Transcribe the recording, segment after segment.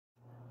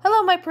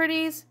Hello, my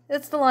pretties.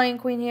 It's the Lion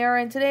Queen here,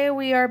 and today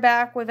we are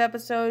back with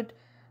episode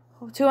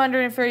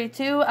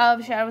 232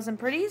 of Shadows and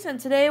Pretties, and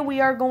today we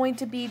are going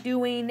to be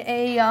doing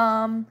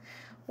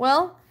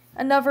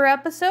another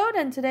episode,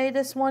 and today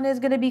this one is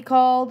going to be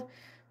called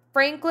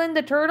Franklin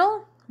the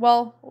Turtle.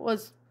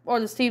 This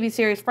TV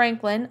series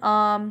Franklin.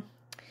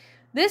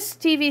 This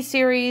TV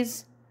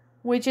series,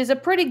 which is a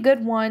pretty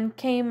good one,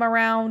 came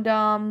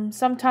around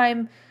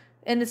sometime.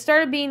 And it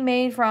started being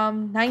made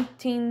from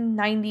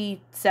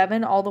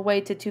 1997 all the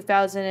way to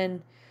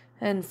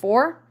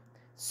 2004.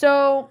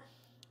 So,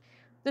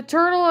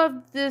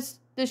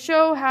 the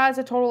show has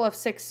a total of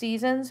 6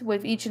 seasons,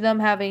 with each of them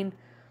having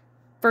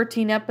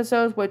 13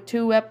 episodes, with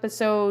 2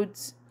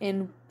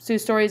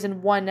 stories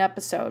in 1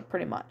 episode,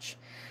 pretty much.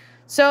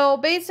 So,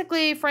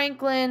 basically,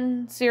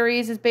 Franklin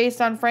series is based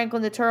on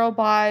Franklin the Turtle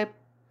by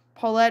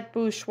Paulette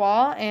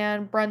Bourgeois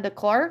and Brenda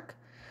Clark,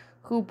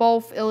 who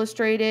both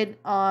illustrated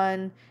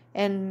on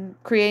and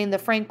creating the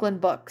Franklin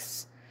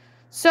books.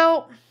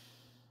 So,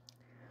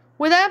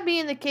 with that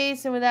being the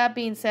case and with that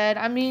being said,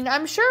 I mean,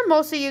 I'm sure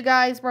most of you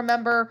guys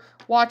remember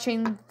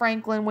watching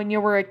Franklin when you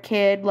were a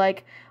kid.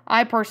 Like,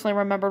 I personally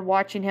remembered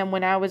watching him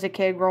when I was a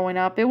kid growing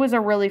up. It was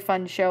a really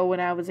fun show when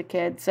I was a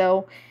kid.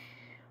 So,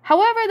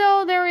 however,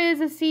 though, there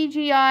is a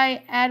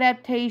CGI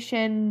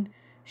adaptation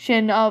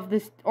of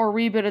this, or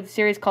reboot of the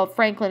series called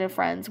Franklin and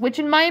Friends, which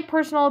in my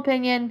personal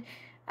opinion,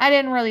 I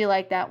didn't really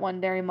like that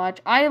one very much.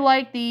 I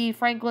liked the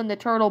Franklin the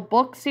Turtle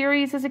book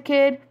series as a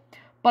kid,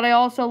 but I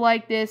also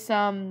like this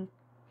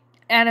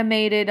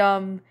animated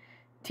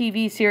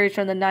TV series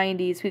from the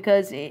 90s,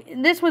 because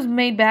this was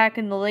made back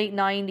in the late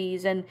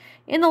 90s, and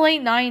in the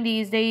late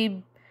 90s,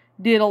 they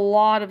did a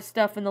lot of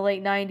stuff in the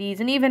late 90s,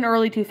 and even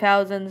early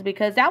 2000s,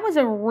 because that was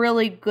a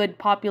really good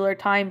popular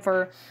time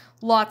for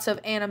lots of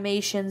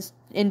animations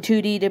in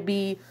 2D to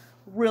be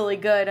really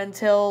good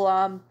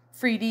until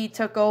 3D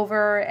took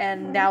over,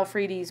 and now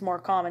 3D is more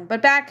common.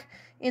 But back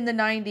in the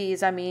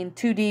 90s, I mean,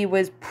 2D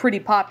was pretty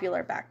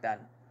popular back then.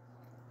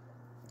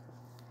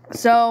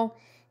 So,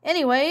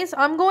 anyways,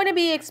 I'm going to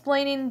be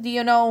explaining,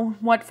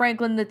 what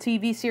Franklin the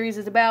TV series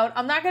is about.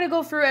 I'm not going to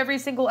go through every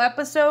single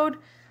episode,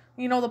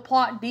 the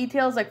plot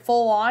details, like,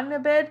 full on a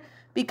bit,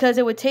 because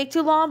it would take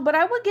too long, but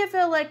I would give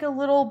it, like, a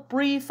little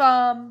brief,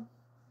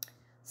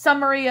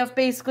 summary of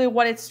basically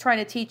what it's trying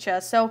to teach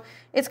us. So,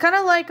 it's kind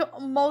of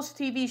like most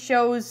TV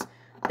shows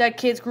that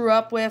kids grew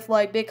up with,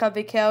 like Big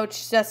Comfy Couch,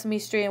 Sesame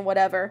Street, and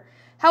whatever.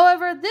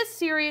 However, this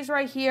series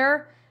right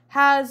here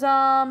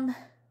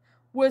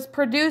was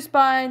produced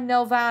by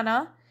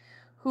Nelvana,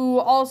 who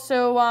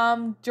also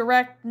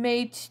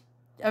made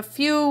a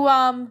few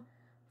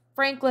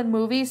Franklin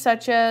movies,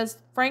 such as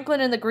Franklin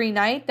and the Green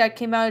Knight, that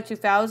came out in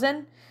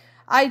 2000.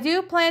 I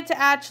do plan to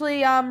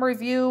actually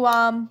review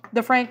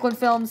the Franklin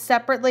films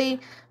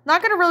separately.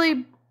 Not going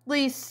to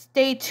really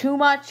stay too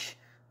much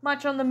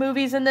on the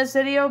movies in this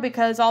video,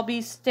 because I'll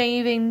be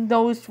saving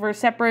those for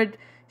separate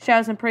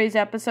Shadows and Praise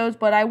episodes,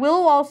 but I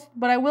will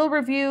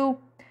review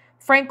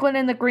Franklin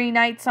and the Green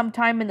Knight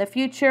sometime in the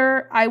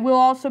future. I will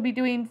also be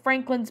doing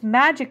Franklin's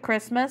Magic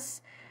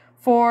Christmas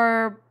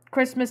for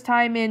Christmas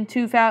time in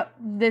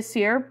this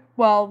year.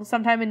 Well,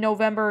 sometime in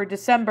November or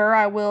December,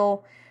 I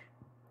will,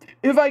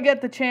 if I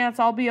get the chance,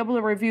 I'll be able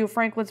to review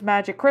Franklin's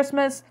Magic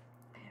Christmas.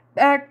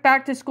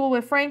 Back to School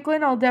with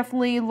Franklin, I'll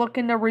definitely look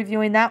into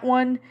reviewing that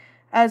one,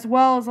 as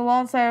well as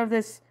alongside of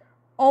this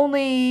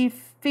only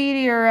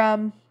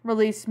feature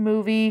release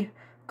movie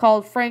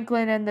called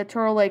Franklin and the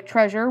Turtle Lake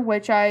Treasure,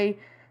 which I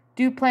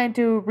do plan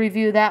to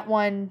review that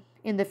one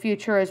in the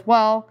future as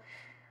well.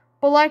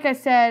 But like I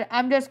said,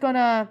 I'm just going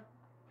to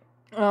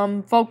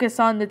focus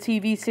on the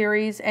TV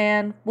series,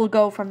 and we'll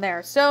go from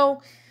there.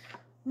 So,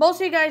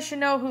 most of you guys should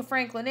know who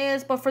Franklin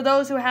is, but for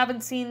those who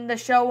haven't seen the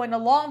show in a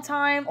long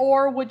time,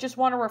 or would just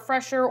want a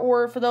refresher,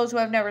 or for those who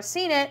have never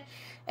seen it,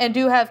 and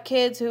do have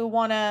kids who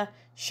want to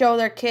show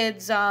their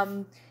kids,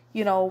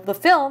 the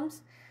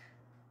films.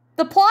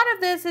 The plot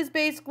of this is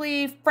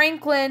basically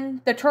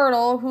Franklin the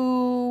Turtle,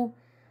 who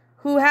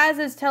has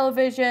his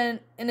television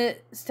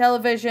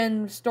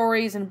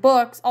stories and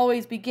books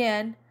always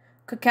begin,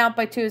 could count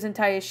by twos and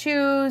tie his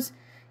shoes.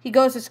 He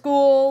goes to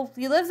school.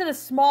 He lives in a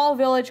small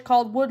village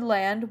called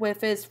Woodland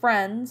with his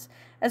friends.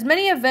 As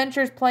many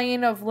adventures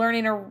playing of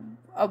learning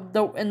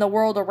in the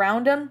world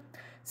around him,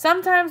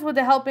 sometimes with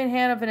the helping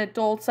hand of an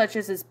adult such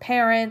as his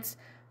parents.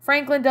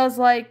 Franklin does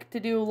like to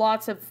do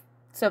lots of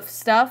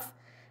stuff.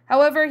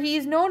 However,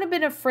 he's known to have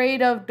been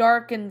afraid of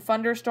dark and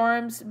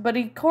thunderstorms, but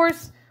of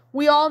course,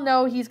 we all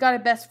know he's got a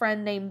best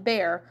friend named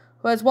Bear,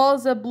 who, as well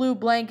as a blue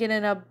blanket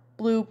and a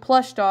blue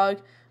plush dog,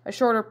 a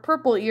shorter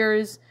purple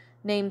ears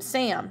named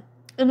Sam.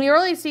 In the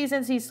early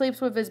seasons, he sleeps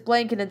with his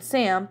blanket and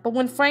Sam, but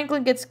when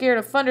Franklin gets scared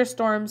of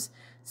thunderstorms,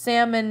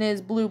 Sam and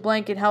his blue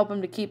blanket help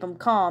him to keep him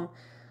calm.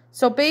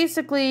 So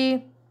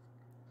basically,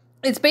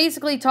 it's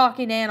basically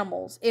talking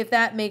animals, if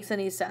that makes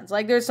any sense.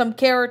 Like, there's some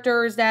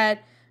characters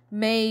that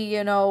may,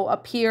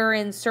 appear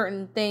in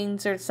certain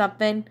things or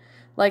something.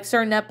 Like,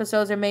 certain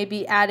episodes, there may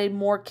be added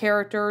more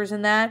characters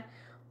in that.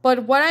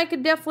 But what I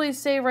could definitely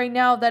say right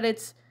now, that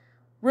it's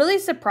really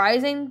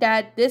surprising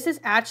that this is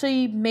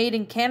actually made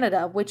in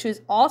Canada, which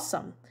is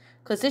awesome,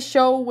 because this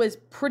show was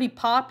pretty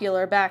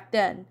popular back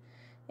then.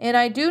 And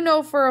I do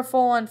know for a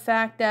full-on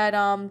fact that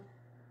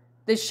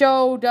the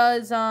show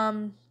does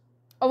well,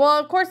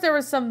 of course there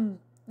was some,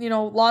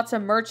 lots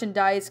of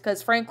merchandise,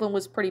 because Franklin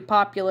was pretty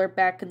popular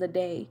back in the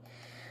day.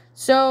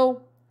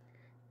 So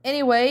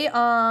anyway,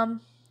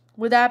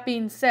 with that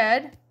being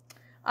said,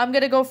 I'm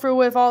going to go through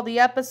with all the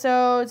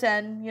episodes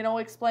and,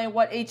 explain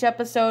what each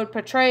episode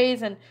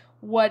portrays and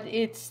what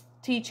it's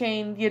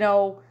teaching,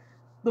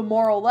 the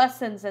moral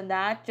lessons in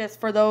that, just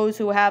for those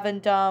who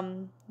haven't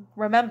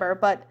remember.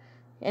 But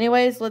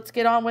anyways, let's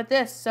get on with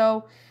this.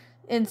 So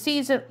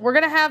we're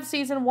going to have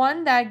season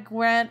 1 that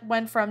went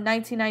from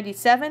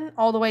 1997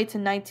 all the way to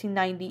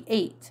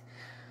 1998.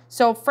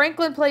 So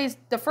Franklin plays,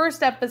 the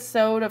first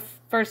episode of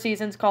first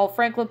season is called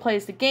Franklin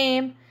Plays the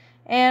Game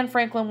and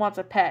Franklin Wants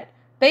a Pet.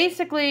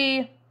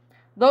 Basically,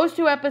 those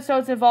 2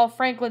 episodes involve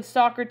Franklin's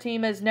soccer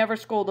team has never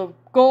scored a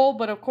goal,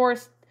 but of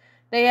course,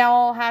 they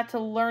all had to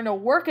learn to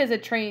work as a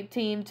trained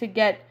team to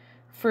get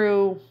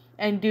through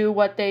and do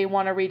what they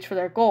want to reach for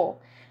their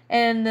goal.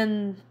 And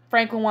then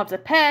Franklin Wants a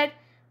Pet.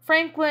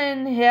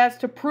 Franklin has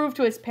to prove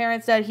to his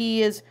parents that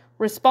he is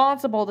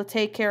responsible to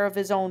take care of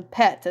his own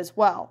pet as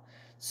well.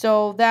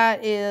 So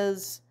that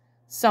is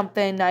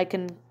something I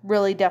can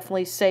really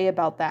definitely say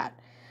about that.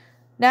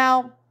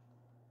 Now,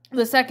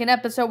 the second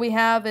episode we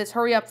have is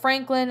Hurry Up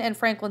Franklin and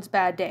Franklin's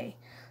Bad Day.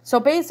 So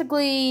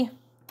basically,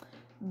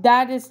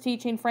 that is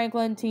teaching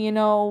Franklin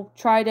to,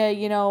 try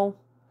to,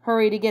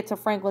 hurry to get to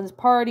Franklin's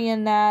party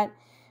and that.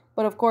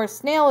 But of course,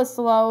 Snail is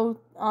slow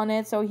on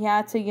it, so he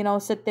had to,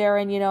 sit there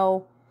and,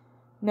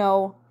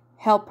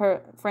 help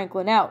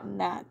Franklin out in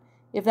that,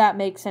 if that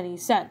makes any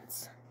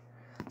sense.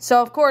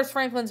 So, of course,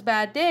 Franklin's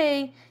Bad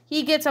Day,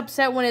 he gets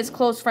upset when his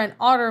close friend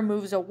Otter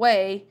moves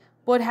away,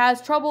 but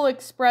has trouble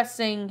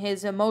expressing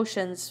his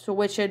emotions,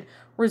 which should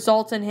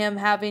result in him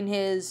having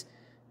his,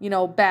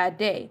 bad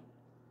day.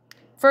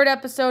 Third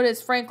episode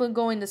is Franklin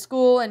going to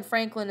school and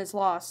Franklin is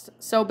lost.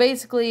 So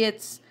basically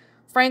it's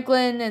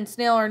Franklin and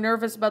Snail are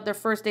nervous about their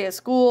first day of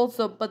school,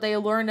 but they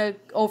learn to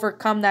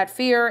overcome that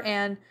fear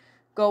and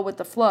go with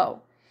the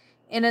flow.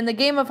 And in the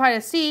game of hide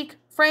and seek,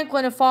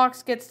 Franklin and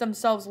Fox gets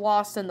themselves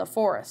lost in the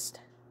forest.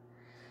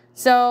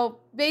 So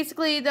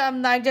basically,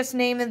 I just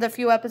named the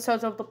few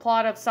episodes of the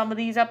plot of some of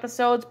these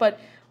episodes, but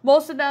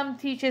most of them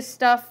teaches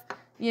stuff,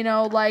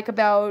 like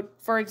about,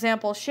 for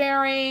example,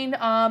 sharing,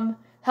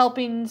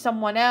 helping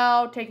someone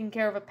out, taking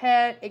care of a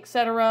pet,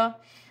 etc.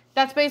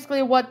 That's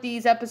basically what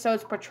these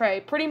episodes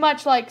portray. Pretty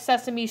much like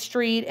Sesame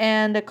Street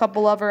and a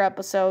couple other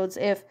episodes,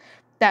 if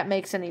that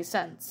makes any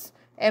sense.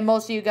 And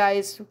most of you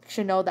guys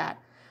should know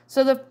that.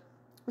 So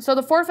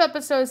the fourth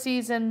episode of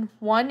season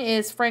 1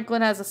 is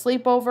Franklin Has a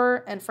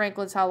Sleepover and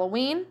Franklin's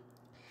Halloween.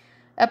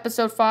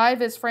 Episode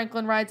 5 is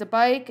Franklin Rides a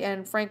Bike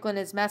and Franklin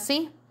is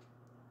Messy.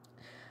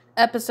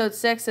 Episode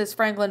 6 is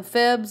Franklin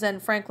Fibs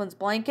and Franklin's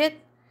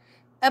Blanket.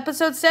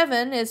 Episode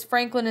 7 is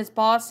Franklin is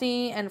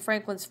Bossy and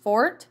Franklin's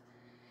Fort.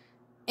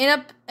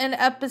 In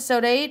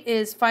episode 8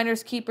 is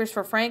Finders Keepers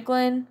for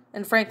Franklin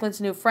and Franklin's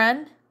New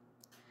Friend.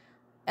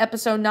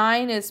 Episode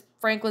 9 is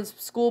Franklin's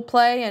School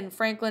Play and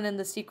Franklin and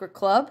the Secret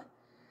Club.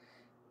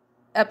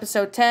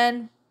 Episode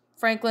 10,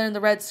 Franklin and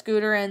the Red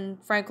Scooter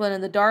and Franklin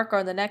in the Dark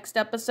are the next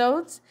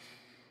episodes.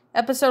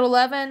 Episode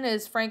 11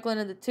 is Franklin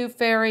and the Tooth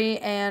Fairy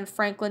and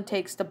Franklin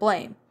Takes the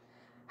Blame.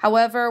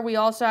 However, we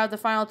also have the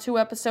final 2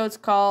 episodes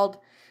called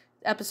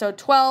Episode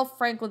 12,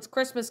 Franklin's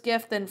Christmas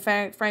Gift and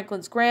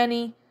Franklin's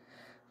Granny.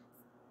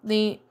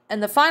 The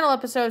final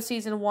episode of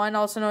Season 1,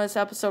 also known as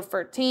Episode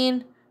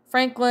 13,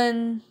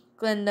 Franklin,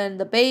 Glenn and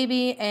the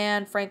Baby,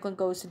 and Franklin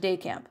Goes to Day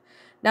Camp.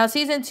 Now,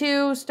 Season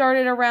 2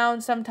 started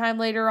around sometime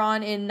later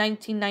on in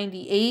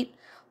 1998,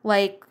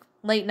 like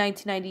late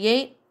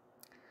 1998.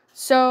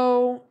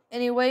 So,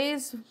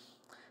 anyways,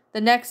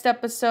 the next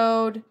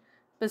episode,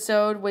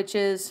 which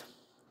is,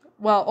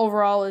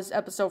 overall is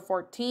Episode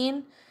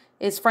 14,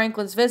 is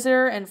Franklin's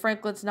Visitor and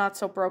Franklin's Not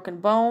So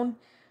Broken Bone.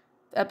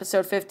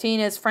 Episode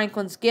 15 is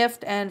Franklin's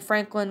Gift and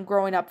Franklin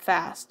Growing Up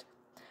Fast.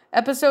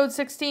 Episode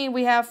 16,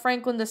 we have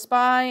Franklin the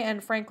Spy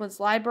and Franklin's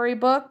Library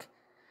Book.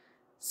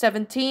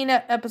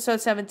 Episode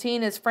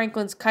 17 is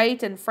Franklin's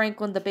Kite and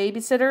Franklin the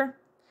Babysitter.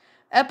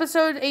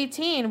 Episode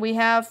 18, we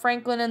have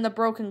Franklin and the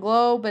Broken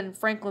Globe and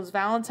Franklin's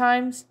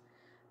Valentines.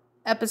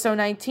 Episode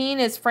 19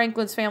 is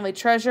Franklin's Family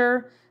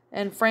Treasure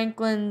and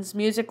Franklin's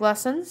Music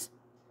Lessons.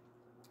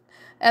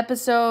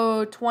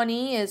 Episode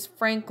 20 is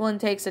Franklin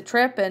Takes a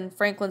Trip and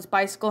Franklin's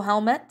Bicycle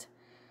Helmet.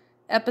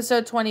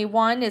 Episode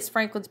 21 is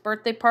Franklin's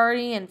Birthday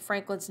Party and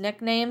Franklin's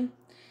Nickname.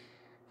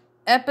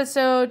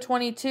 Episode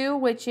 22,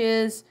 which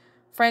is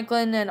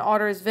Franklin and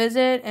Otter's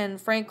Visit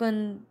and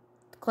Franklin's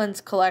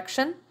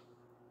Collection.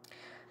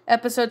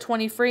 Episode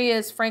 23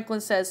 is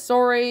Franklin Says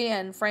Sorry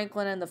and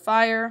Franklin and the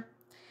Fire.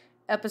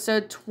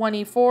 Episode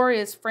 24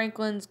 is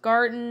Franklin's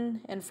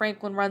Garden and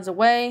Franklin Runs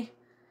Away.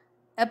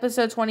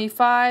 Episode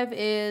 25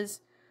 is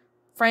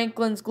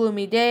Franklin's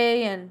Gloomy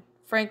Day and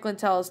Franklin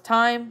Tells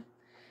Time.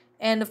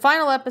 And the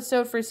final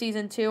episode for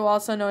season 2,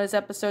 also known as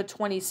episode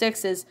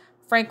 26, is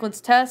Franklin's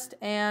Test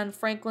and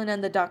Franklin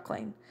and the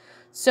Duckling.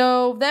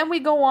 So then we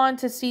go on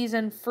to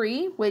season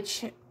 3,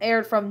 which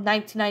aired from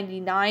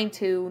 1999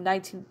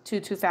 to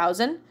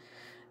 2000.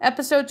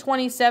 Episode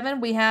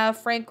 27, we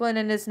have Franklin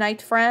and his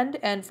Night Friend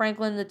and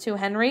Franklin and the Two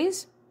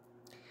Henrys.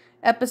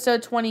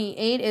 Episode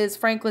 28 is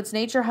Franklin's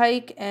Nature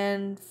Hike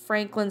and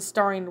Franklin's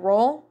starring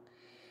role.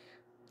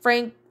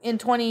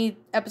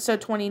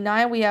 Episode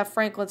 29, we have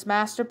Franklin's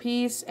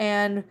Masterpiece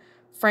and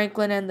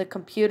Franklin and the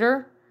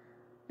Computer.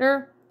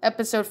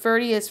 Episode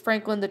 30 is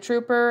Franklin the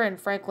Trooper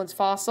and Franklin's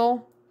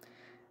Fossil.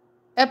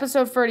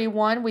 Episode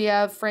 31, we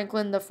have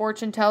Franklin the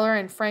Fortune Teller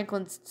and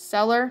Franklin's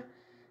Cellar.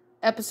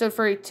 Episode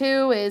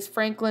 32 is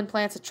Franklin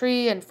Plants a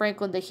Tree and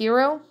Franklin the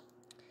Hero.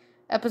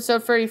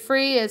 Episode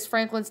 33 is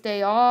Franklin's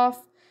Day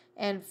Off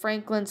and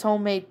Franklin's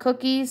Homemade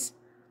Cookies.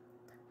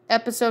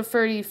 Episode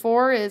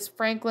 34 is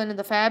Franklin and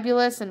the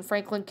Fabulous and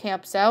Franklin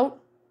Camps Out.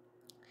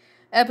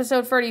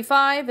 Episode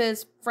 35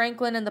 is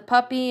Franklin and the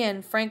Puppy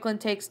and Franklin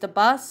Takes the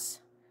Bus.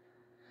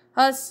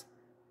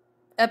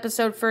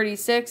 Episode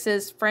 36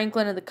 is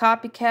Franklin and the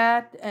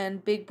Copycat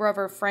and Big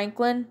Brother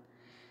Franklin.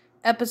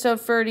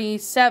 Episode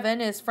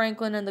 37 is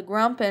Franklin and the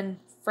Grump and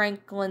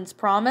Franklin's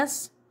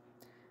Promise.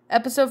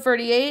 Episode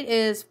 38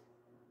 is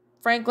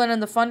Franklin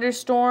and the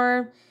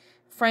Thunderstorm,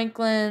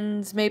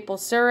 Franklin's Maple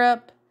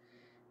Syrup.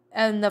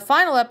 And the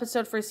final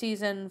episode for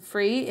season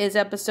 3 is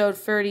episode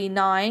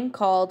 39,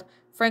 called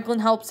Franklin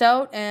Helps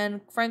Out and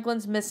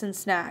Franklin's Missing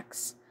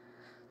Snacks.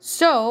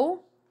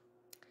 So,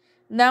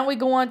 now we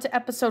go on to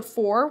episode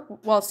 4,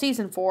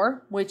 season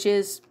 4, which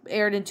is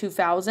aired in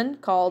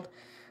 2000, called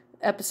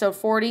Episode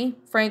 40,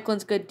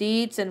 Franklin's Good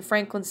Deeds and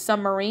Franklin's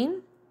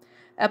Submarine.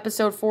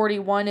 Episode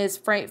 41 is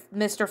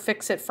Mr.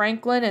 Fix-It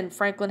Franklin and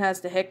Franklin Has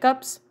the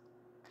Hiccups.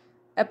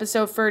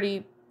 Episode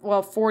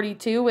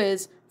 42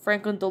 is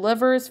Franklin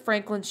Delivers,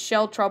 Franklin's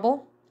Shell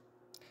Trouble.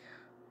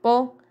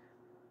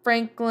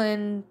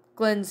 Franklin's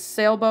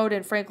Sailboat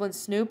and Franklin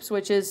Snoops,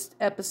 which is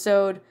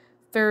episode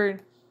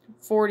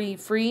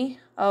 43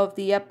 of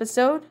the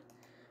episode.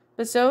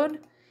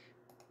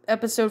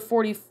 Episode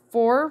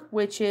 44,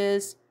 which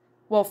is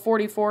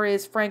 44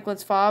 is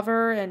Franklin's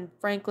Father and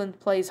Franklin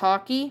Plays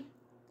Hockey.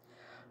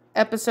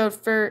 Episode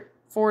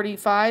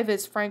 45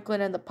 is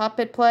Franklin and the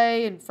Puppet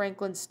Play and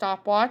Franklin's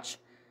Stopwatch.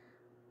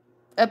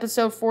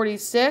 Episode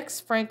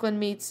 46, Franklin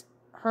Meets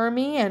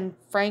Hermie and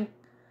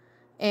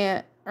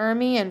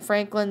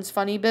Franklin's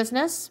Funny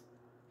Business.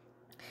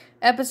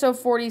 Episode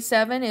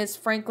 47 is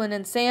Franklin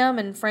and Sam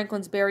and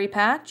Franklin's Berry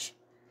Patch.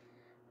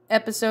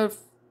 Episode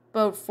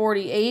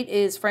 48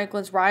 is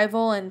Franklin's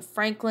Rival and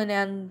Franklin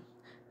and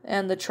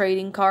the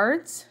Trading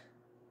Cards.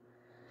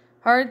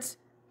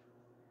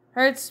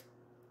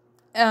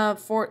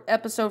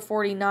 Episode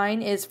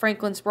 49 is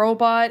Franklin's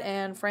Robot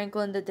and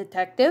Franklin the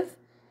Detective.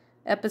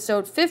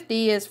 Episode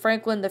 50 is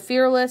Franklin the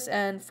Fearless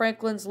and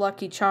Franklin's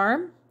Lucky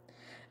Charm.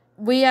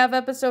 We have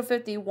episode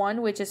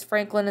 51, which is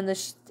Franklin at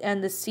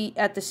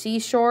the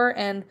seashore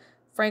and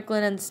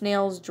Franklin and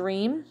Snail's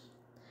Dream.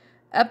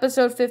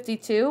 Episode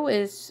 52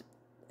 is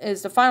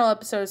the final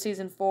episode of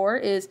season 4,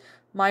 is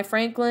My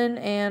Franklin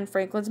and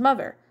Franklin's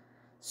Mother.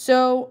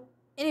 So,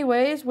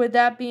 anyways, with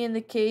that being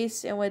the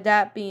case and with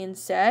that being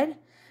said,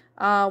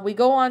 we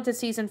go on to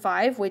season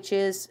 5, which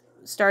is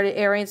started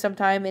airing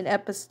sometime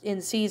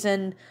in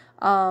season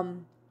 5,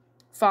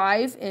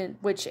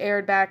 which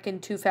aired back in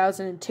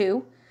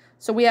 2002.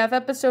 So we have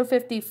episode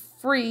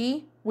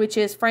 53, which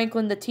is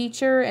Franklin the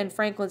Teacher and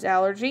Franklin's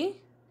Allergy.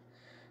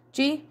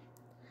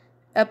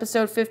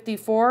 Episode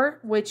 54,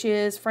 which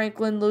is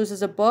Franklin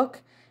Loses a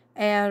Book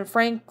and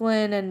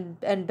Franklin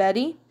and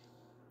Betty.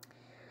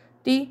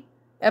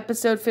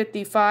 Episode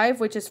 55,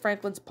 which is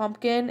Franklin's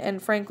Pumpkin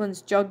and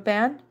Franklin's Jug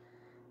Band.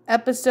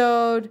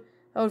 Episode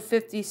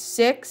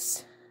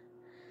 56,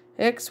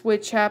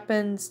 which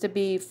happens to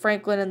be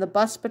Franklin and the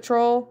Bus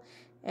Patrol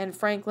and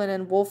Franklin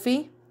and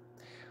Wolfie.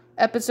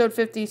 Episode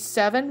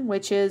 57,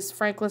 which is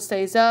Franklin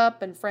Stays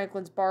Up and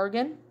Franklin's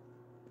Bargain.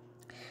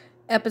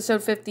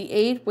 Episode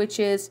 58, which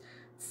is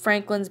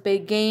Franklin's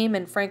Big Game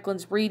and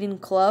Franklin's Reading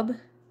Club.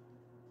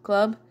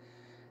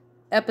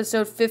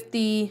 Episode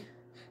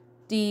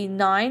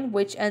 59,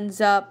 which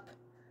ends up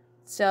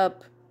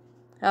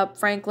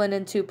Franklin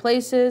in Two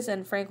Places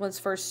and Franklin's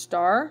First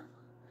Star.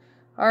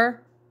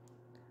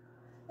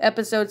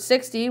 Episode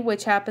 60,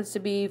 which happens to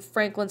be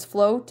Franklin's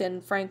Float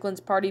and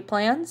Franklin's Party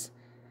Plans.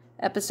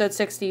 Episode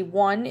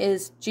 61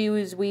 is Gee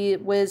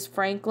Whiz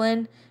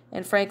Franklin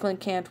and Franklin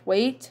Can't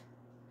Wait.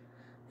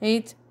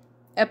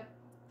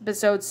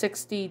 Episode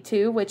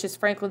 62, which is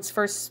Franklin's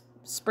First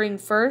Spring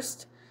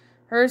First.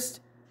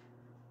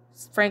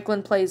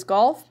 Franklin Plays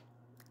Golf.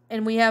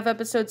 And we have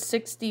episode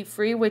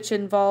 63, which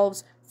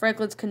involves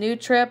Franklin's Canoe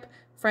Trip,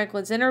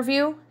 Franklin's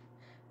Interview.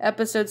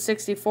 Episode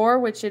 64,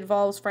 which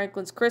involves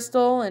Franklin's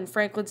Crystal and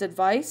Franklin's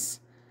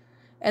Advice.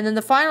 And then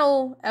the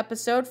final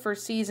episode for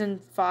season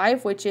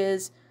 5, which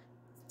is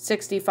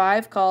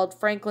 65, called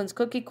Franklin's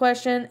Cookie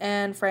Question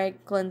and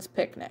Franklin's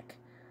Picnic.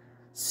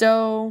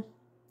 So,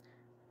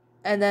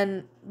 and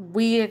then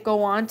we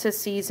go on to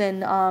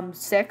season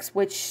 6,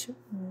 which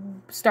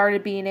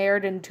started being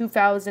aired in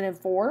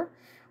 2004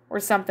 or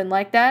something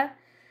like that.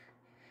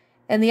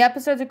 And the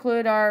episodes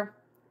include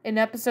in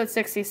episode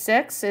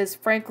 66 is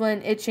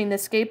Franklin itching the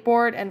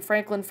skateboard and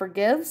Franklin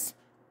forgives.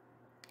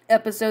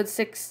 Episode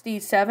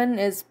 67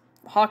 is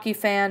hockey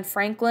fan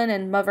Franklin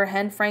and mother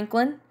hen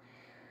Franklin.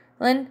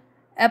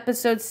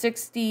 Episode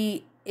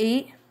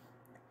 68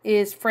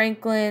 is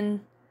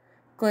Franklin's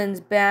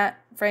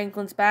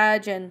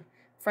badge and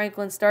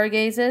Franklin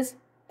stargazes.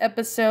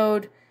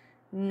 Episode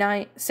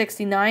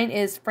 69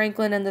 is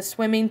Franklin and the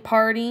swimming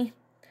party.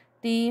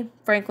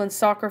 Franklin's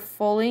soccer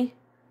fully.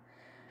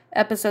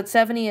 Episode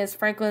 70 is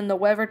Franklin the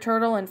weather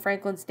turtle and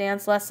Franklin's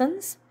dance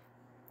lessons.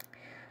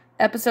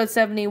 Episode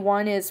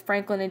 71 is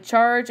Franklin in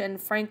charge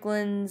and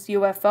Franklin's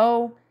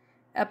UFO.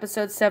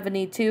 Episode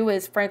 72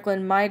 is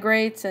Franklin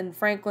migrates and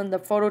Franklin the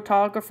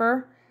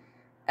photographer.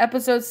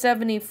 Episode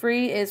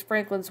 73 is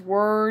Franklin's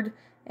word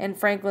and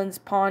Franklin's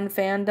pond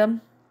fandom.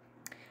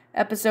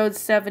 Episode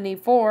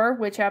 74,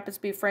 which happens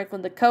to be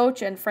Franklin the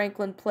coach and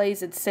Franklin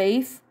plays it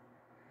safe.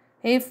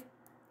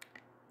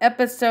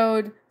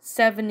 Episode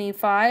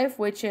 75,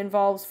 which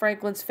involves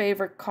Franklin's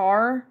favorite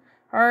car,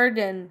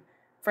 and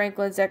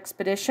Franklin's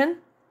expedition.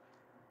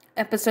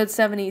 Episode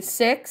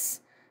 76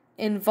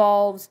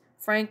 involves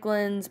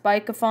Franklin's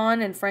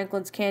bike-a-thon and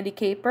Franklin's candy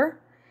caper.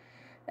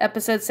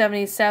 Episode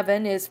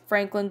 77 is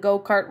Franklin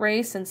go-kart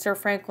race and Sir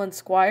Franklin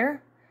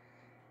Squire.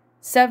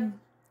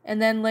 And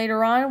then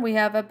later on, we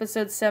have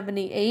episode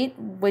 78,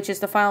 which is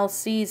the final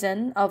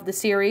season of the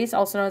series,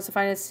 also known as the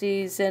final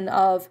season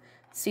of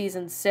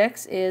season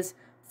 6, is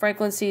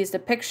Franklin sees the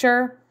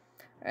picture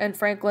and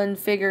Franklin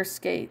figure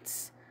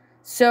skates.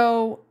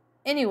 So,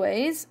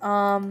 anyways,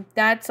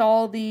 that's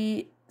all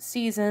the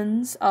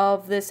seasons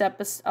of this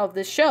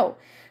show.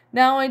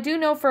 Now, I do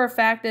know for a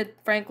fact that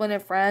Franklin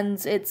and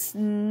Friends, it's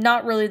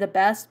not really the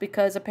best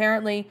because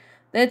apparently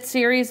that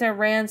series that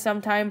ran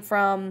sometime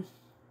from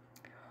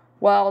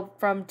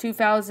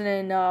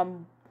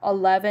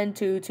 2011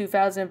 to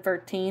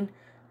 2013,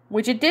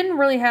 which it didn't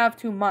really have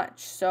too much,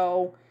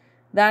 so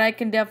that I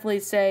can definitely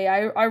say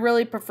I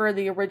really prefer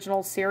the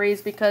original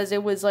series because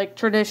it was like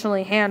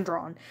traditionally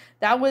hand-drawn.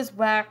 That was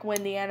back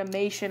when the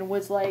animation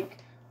was like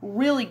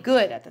really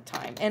good at the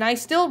time. And I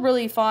still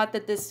really thought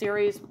that this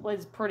series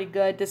was pretty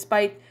good,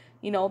 despite,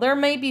 there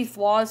may be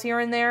flaws here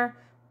and there,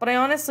 but I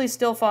honestly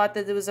still thought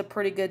that it was a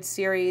pretty good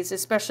series,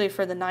 especially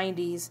for the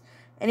 90s.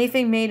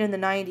 Anything made in the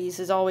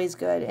 90s is always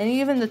good. And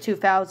even the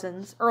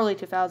 2000s, early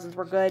 2000s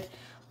were good.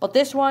 But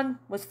this one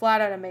was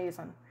flat out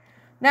amazing.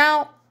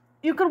 Now,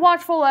 you could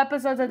watch full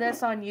episodes of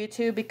this on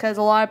YouTube because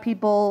a lot of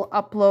people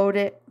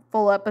upload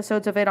full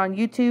episodes of it on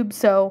YouTube.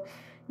 So,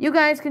 you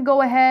guys can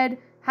go ahead,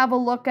 have a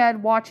look at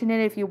watching it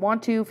if you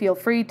want to. Feel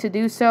free to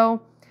do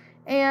so.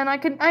 And I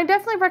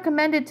definitely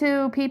recommend it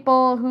to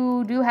people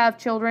who do have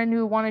children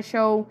who want to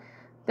show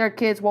their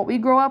kids what we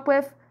grew up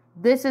with.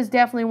 This is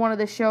definitely one of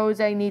the shows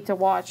I need to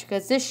watch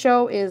because this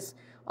show is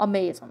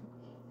amazing.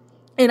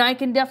 And I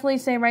can definitely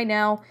say right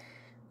now,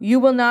 you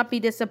will not be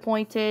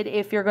disappointed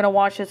if you're going to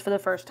watch this for the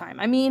first time.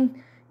 I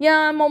mean,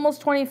 yeah, I'm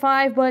almost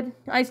 25, but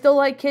I still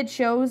like kids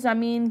shows. I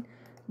mean,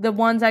 the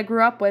ones I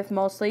grew up with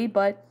mostly,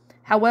 but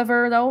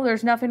however, though,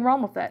 there's nothing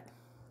wrong with it.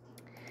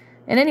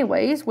 And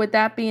anyways, with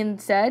that being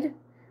said,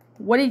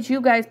 what did you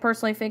guys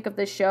personally think of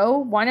this show?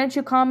 Why don't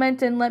you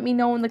comment and let me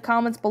know in the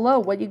comments below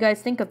what you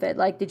guys think of it.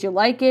 Like, did you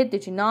like it?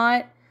 Did you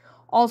not?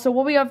 Also,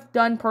 what we have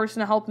done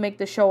personally to help make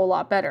the show a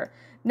lot better.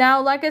 Now,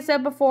 like I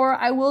said before,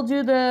 I will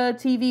do the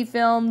TV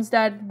films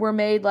that were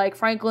made, like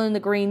Franklin and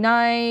the Green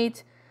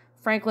Knight,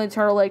 Franklin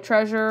Turtle Lake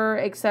Treasure,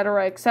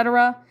 etc.,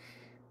 etc.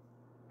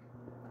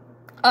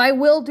 I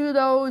will do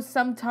those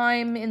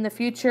sometime in the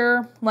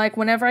future. Like,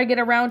 whenever I get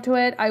around to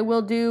it, I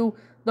will do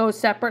those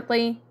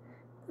separately.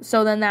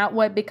 So then that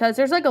way, because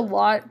there's like a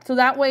lot, so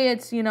that way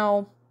it's,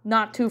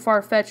 not too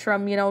far-fetched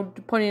from,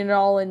 putting it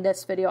all in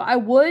this video. I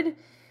would,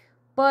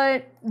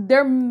 but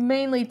they're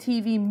mainly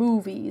TV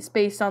movies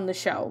based on the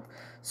show.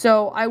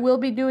 So I will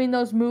be doing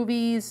those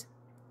movies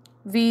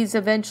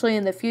eventually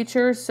in the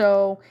future.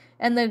 So,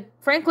 and the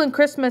Franklin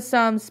Christmas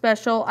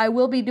special, I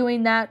will be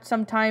doing that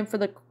sometime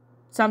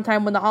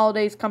when the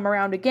holidays come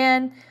around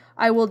again.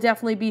 I will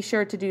definitely be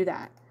sure to do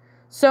that.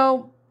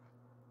 So,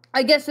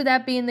 I guess with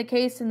that being the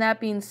case and that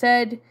being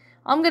said,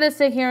 I'm going to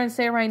sit here and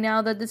say right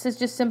now that this is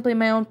just simply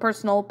my own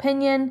personal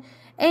opinion.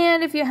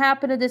 And if you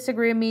happen to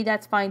disagree with me,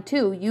 that's fine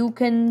too. You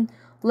can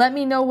let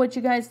me know what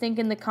you guys think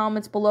in the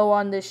comments below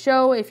on this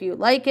show. If you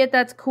like it,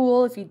 that's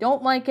cool. If you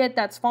don't like it,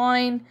 that's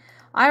fine.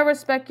 I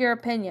respect your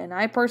opinion.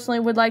 I personally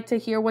would like to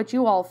hear what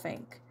you all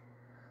think.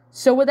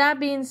 So with that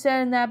being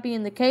said and that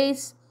being the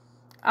case,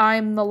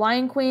 I'm the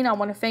Lion Queen. I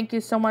want to thank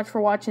you so much for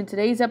watching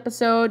today's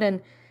episode.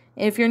 And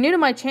if you're new to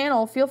my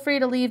channel, feel free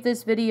to leave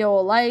this video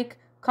a like,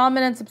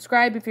 comment and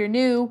subscribe if you're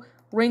new,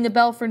 ring the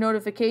bell for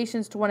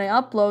notifications to when I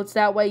upload, so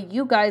that way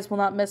you guys will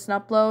not miss an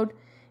upload.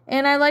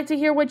 And I'd like to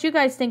hear what you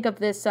guys think of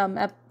this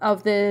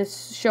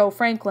show,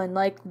 Franklin.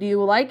 Like, do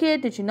you like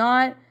it? Did you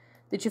not?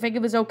 Did you think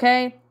it was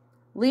okay?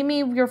 leave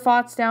me your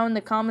thoughts down in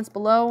the comments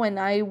below, and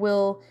I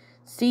will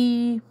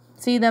see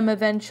them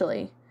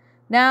eventually.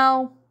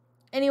 Now,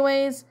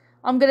 anyways,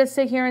 I'm going to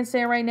sit here and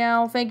say right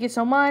now, thank you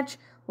so much.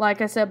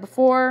 Like I said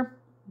before,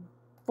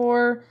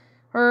 for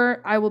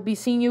her, I will be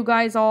seeing you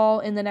guys all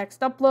in the next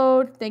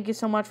upload. Thank you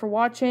so much for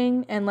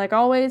watching, and like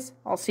always,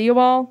 I'll see you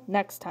all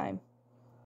next time.